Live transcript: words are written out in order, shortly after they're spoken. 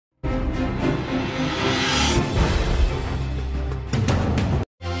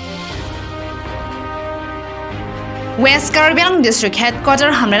West Karbi Anglong District Headquarter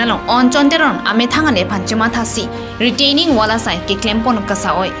Hamlenalong on Chonteron Amethangane Panchima Thasi retaining Walasai Kiklempon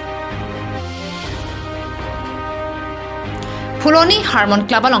Kasaoi. Puloni Harmon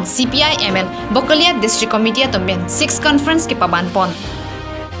Club along CPI ML Bokalia District Committee Atomben 6 Conference Kipaban Pon.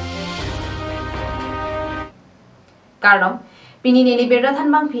 Karnom Pini Nili Beratan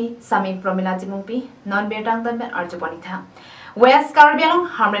Bangpi, Sami Promila Jimumpi, non Bertang Tanben Arjubanita. West Karbi Anglong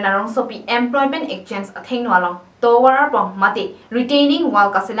Hamlenalong Sopi Employment Exchange Athing along Tower Bong Mati retaining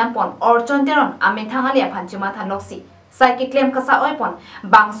Wal Kasilampon or Chonteron Amethangalia Panchima Thanoxi. Psychic claim Kasaoi Pon,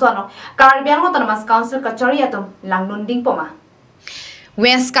 Bangsono, Karbi Anglong Autonomous Council Kachariatum, Langnunding Poma.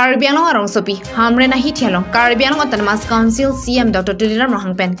 West Karbi Anglong arong sopi hamrena hitialong Karbi Anglong Autonomous Council CM Dr. Tuliram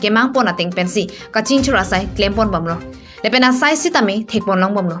Rohangpen kemang pon ating pensi kacing churasai claim pon bamlo lepena sai sitame thekpon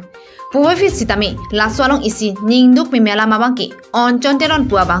long bamlo puwafi sitame laswalong isi ningduk mimela mabangki on chonteron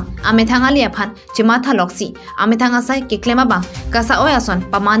puabang amethangalia phan chimatha loksi amethanga sai ke claim abang kasa oyason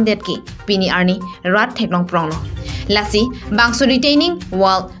pamandet ki pini arni rat theklong pronglo Lasi, bangso retaining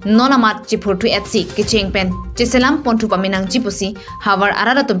wall nonamat chipurtu etsi kicheng pen chiselam pontu paminang chipusi havar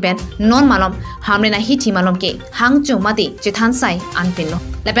arara tumpen non malom hamrena hiti malom ke hangchu mati chithan sai anpinno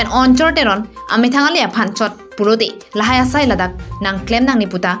lepen on chorteron amethangalia phanchot purode lahaya sai ladak nang claim nang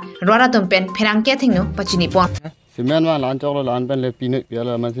niputa rora tumpen pherangke thingno pachini pon Simen ma lan choklo lan pen le pine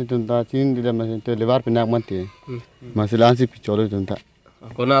piala masin tunta chin dile masin te levar pinak mati masilan si picholo tunta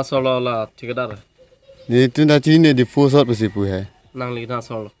kona solo la tikadar ni tunta chin ne di fosot pasi pu hai nang li na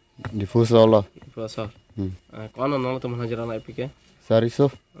solo di fosolo fosor kona nang tum hajara na ipike sariso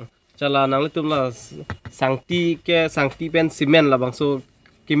chala nang tum la sangti pen simen la bangso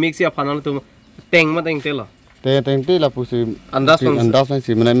kimik sia phanal tum teng ma teng tela te la pusi andas nang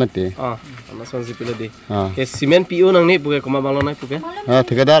simen mati andas pon si pile di ke simen pu nang ni puke koma banglo nai puke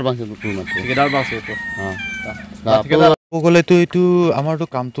ঠিকাদার বাংছে pu mati ঠিকাদার bangso to ঠিকাদার গলে তো এইটো আমাৰটো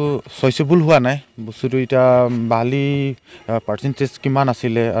কামটো সক্সেসফুল হোৱা নাই বস্তুটো এটা বালি পাৰ্চেন্টেজ কিমান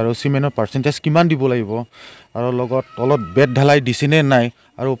আছিলে আৰু সিমেন্টৰ পাৰ্চেন্টেজ কিমান দিব লাগিব আৰু লগত তলত বেড ঢালাই দিছিনে নাই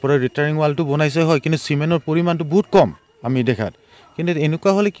আৰু ওপৰে ৰিটাৰিং ৱালটো বনাইছে হয় কিন্তু সিমেন্টৰ পৰিমাণটো বহুত কম আমি দেখাত কিন্তু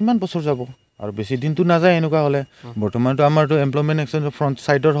এনেকুৱা হলে কিমান বছৰ যাব আৰু বেছি দিনটো না যায় এনেকুৱা হলে বৰ্তমানটো আমাৰটো এমপ্লয়মেন্ট এক্সচেঞ্জ ফ্ৰন্ট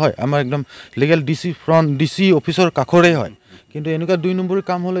সাইডৰ হয় আমাৰ একদম লিগেল ডিসি অফিচৰ কাখৰে হয় কিন্তু এনেকুৱা 2 নম্বৰৰ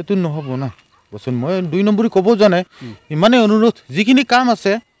কাম হলেতো নহব না বসন মই 2 নম্বৰী কব জানে ইমানে অনুৰোধ যিখিনি কাম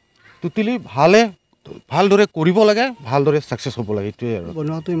আছে টুটিলি ভালদৰে কৰিব লাগে ভালদৰে সাকসেস হ'ব লাগে এটোই আৰু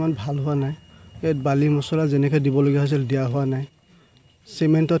বনোৱাটো ইমান ভাল হোৱা নাই এই বালি মছলা যেনেকৈ দিব লগা হৈছিল দিয়া হোৱা নাই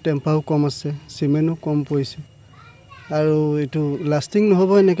সিমেন্টৰ টেম্পাও কম আছে সিমেন্টও কম পইছে আৰু এটো লাস্টিং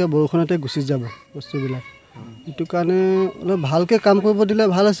নহব এনেকৈ বৰখনতে গুচি যাব বস্তুবিলাক এটো কাৰণে অলপ ভালকৈ কাম কৰিব দিলে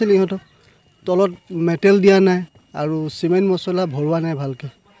ভাল আছিল ইহঁতক তলত মেটেল দিয়া নাই আৰু সিমেন্ট মছলা ভৰোৱা নাই ভালকৈ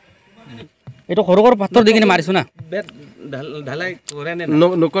এটো সৰু সৰু পাথৰ দি কিনে মাৰিছো না ঢালাই কৰে নে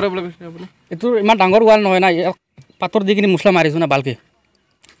নকৰে বলে কৈছে আপুনি এটো ইমান ডাঙৰ ওয়াল নহয় না পাথৰ দি কিনে মছলা মাৰিছো না ভালকে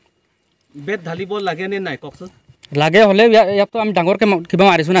বেড ঢালিব লাগে নে নাই ককছ লাগে হলে ইয়াতো আমি ডাঙৰকে কিবা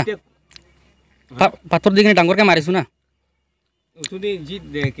মাৰিছো না পাথৰ দি কিনে ডাঙৰকে মাৰিছো না উঠুনি জি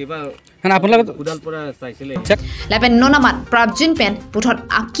কিবা না আপোনালোক উদাল পৰা চাইছিলে Lepen nonamat prabjun pen puthot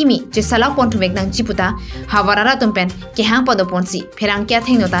akimi jesala pontu vegnang jiputa hawarara tumpen kehang podo ponsi pherang kya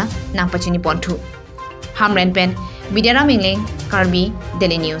thengnota nang pachini pontu hamren pen Bidara Mingling Karbi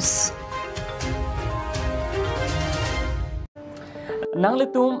Daily News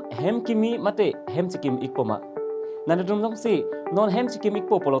Nangletum hem kimi mate hem chikim ikpoma Nanitum si non hem chikim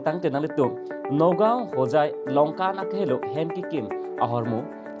ikpo polotang te nangletum Nogao hojai longka nakhelo hem kikim ahormu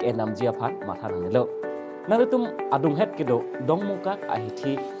enam jiaphat matha nangelo Nangletum adung het kedo dongmuka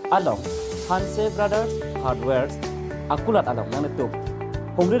ahithi along Hanse Brothers Hardwares akulat along nangletum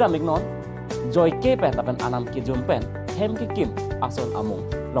Homrida Mignon Joy ke pen tapan anam ki jumpen hem kikim ason amung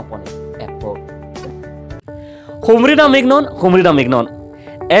longponi epo Homrida Mignon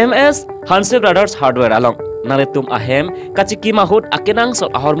MS Hanse Brothers Hardware along Nangletum ahem kachiki mahut akenang so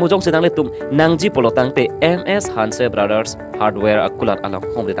ahormujong sedang letum nangji polotang te MS Hanse Brothers Hardware akulat along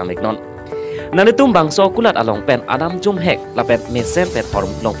Homrida Mignon Nangletum bangso akulat along pen adam jum hek la pen mesen pen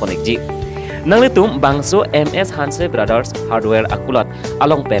horm longponikji Nangletum bangso MS Hanse Brothers Hardware akulat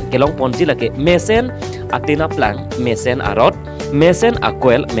along pen kelong ponji lake mesen atina plank mesen arot mesen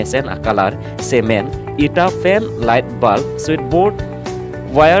aquel mesen akalar semen ita fan light bulb switchboard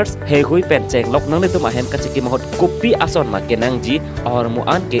wires hehui pen cheng lok nangletum ahem kachiki mahot kopi ason ma kenang ji or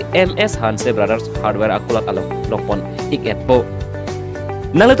muan ke MS Hanse Brothers Hardware akulat along longpon iketpo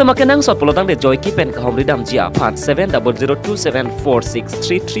Nangletum akenang sot polotang de joy ki pen ka homridam jia phan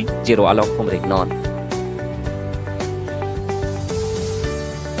 7002746330 along homrik non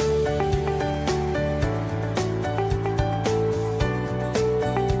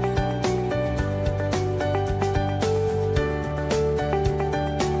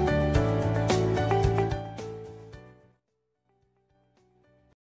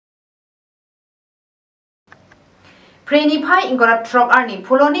Preni Pai Ingora Trok Arni,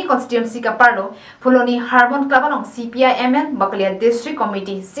 Puloni Constituency Kaparlo, Puloni Harmon Klabalong CPI-ML Bakalia District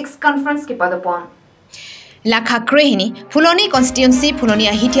Committee 6 Conference Kipadopon. Lakha Krehini, Puloni Constituency, Puloni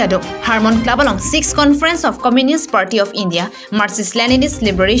Ahitiado, Harmon Klabalong 6 Conference of Communist Party of India, Marxist-Leninist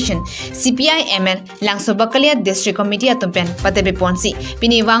Liberation, CPI-ML, Langso Bakalia District Committee Atumpen, Patebe Ponsi,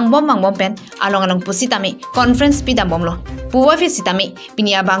 Pini Wangbom Mangbompen, Along Pusitami, Conference Pidambomlo. Puwa Sitami,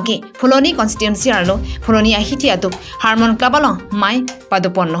 Pini Abanki, Puloni Constituency Arlo, Puloni Ahitiado, Harmon Klabalong, Mai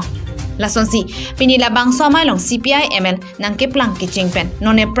Padoponlo. Lasonsi, Pini Labang Somailong CPI-ML, Nangke Plang Kichingpen,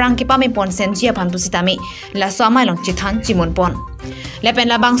 None Prang Kipame Pon Senjia Pan Pusitami, La Somailong Chitan Chimun Pon. Lepen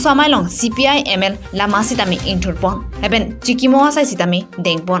Labang Somailong CPI-ML, Lama Sitami Inturpon. Lepen Chikimo Asai Sitami,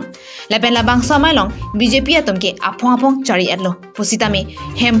 Dengpon. Lepen Labang Somailong, BJP Atumke, Apong Chari Edlo, Pusitami,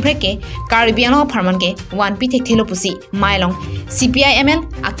 Hempreke, Caribbeano Parmonke, 1P Telo Pusi, Mailong, CPI-ML,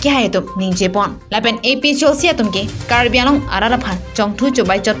 Akihaetum, Ninjepon. Lepen AP Chelsea Atumke, Caribbeano Ararapan, Chongtu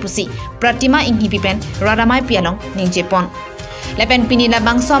Chobai Chot Pusi, Pratima Inghipipen, Radamai Pialong, Ninjepon. Lepen Pini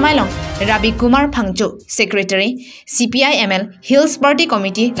Labang Somailong, Rabi Kumar Pangchu, Secretary, CPI-ML, Hills Party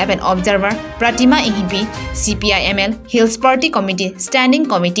Committee, Lepen Observer, Pratima Inghipi, CPI-ML, Hills Party Committee, Standing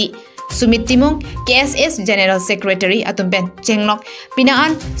Committee, Sumit Timung, KSS General Secretary Atumpen, Chenglok,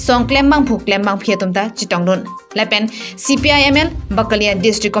 Pinaan, Song Klembang Phu Klembang Phiatumta, Chitongdun. Lepen CPI-ML, Bakalia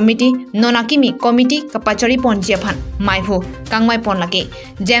District Committee, Nonakimi Committee, Kapachari Pon Jiaphan, Maipu, Kangmai Pon Laki,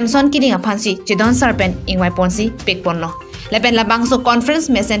 Jameson Kidding Apansi, Chidon Sarpen, Ingwai Ponsi, Pik Ponlo. Lepen Labangso Conference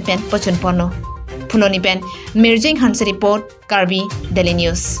Mesen Pen, Pochun Ponlo. Puloni Pen, Mirjing Hansi Report, Karbi, Daily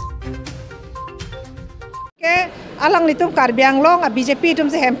News. Alang litum Karbianglong a BJP tum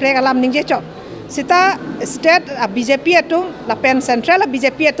se hemprek alam ningje chok sita state a BJP atum la pen central a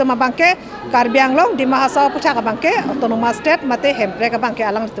BJP atum abangke Karbianglong di mahasau pucha abangke autonomous state mate hemprek abangke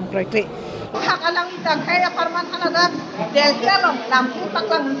alang litum kroikri hak alang litang kaya parman hanada delta lampu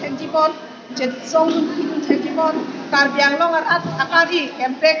paklang tenjibon jetsong tenjibon Karbianglong arat akari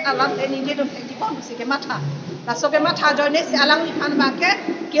hemprek alam ningje tum tenjibon sike matha la soke matha joine si alang lipan bangke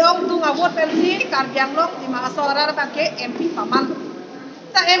keong tung award pensi Karbianglong di mahasora bangke MP paman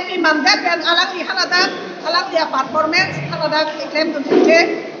ta MP mandat pen alang li halada alang dia performance halada claim tu tekte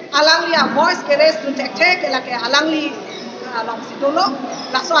alang li voice keres tu tekte ke la ke alang li alang sidolo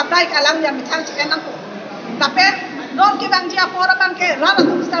la so atai alang dia mitang chikan ko tapi non ki bang dia pora bangke rana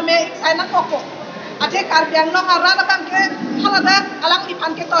tu same saina koko ate Karbianglong rana bangke halada alang li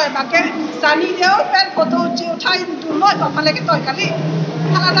pan ke toy bangke sani deo pen photo chi uthai tu loi pa phale ke toy kali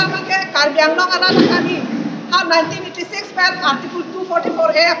halada bangke Karbianglong rana kali ha 1986 pen article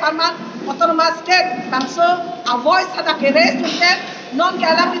 244A parman autonomous state bangso a voice hada ke raise to state non ke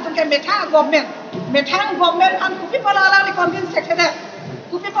alang li tu ke metang government han kupi pala alang li convince sekede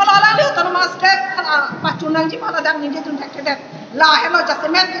kupi pala alang li autonomous state pachunang ji pala dang ninje tun sekede la hello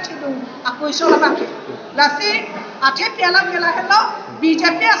jasmen ke chidung aku iso la bangke la si athe pialam ke la hello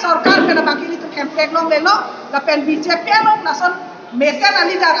BJP sarkar ke la bangke li tu campaign long le lo la pen BJP long la son mesen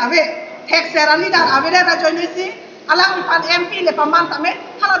ali dar ave tax ali dar ave ra joini si alang li pan MP le paman tame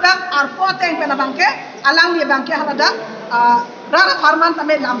halada arpo teng pe la bangke alang li bangke halada rara farman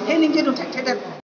tame lam he ninje tun sekede